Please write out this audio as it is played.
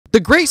The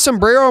Great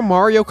Sombrero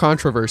Mario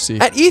Controversy.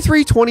 At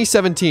E3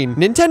 2017,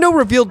 Nintendo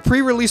revealed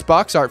pre-release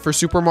box art for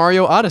Super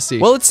Mario Odyssey.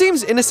 Well, it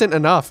seems innocent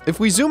enough. If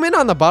we zoom in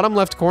on the bottom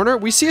left corner,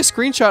 we see a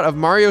screenshot of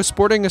Mario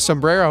sporting a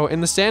sombrero in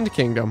the Sand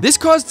Kingdom. This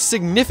caused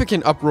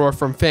significant uproar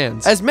from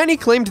fans, as many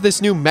claimed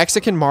this new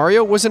Mexican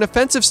Mario was an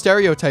offensive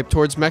stereotype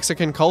towards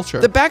Mexican culture.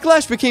 The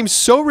backlash became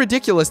so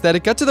ridiculous that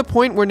it got to the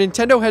point where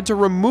Nintendo had to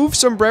remove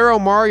Sombrero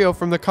Mario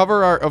from the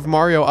cover art of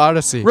Mario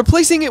Odyssey,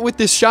 replacing it with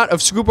this shot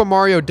of Super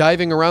Mario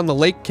diving around the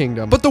Lake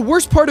Kingdom. But the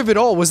worst part of it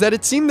all was that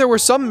it seemed there were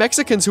some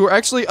Mexicans who were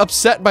actually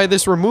upset by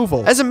this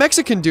removal. As a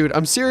Mexican dude,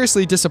 I'm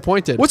seriously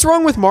disappointed. What's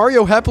wrong with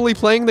Mario happily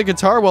playing the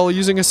guitar while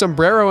using a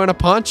sombrero and a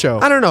poncho?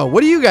 I don't know.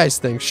 What do you guys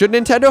think? Should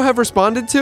Nintendo have responded to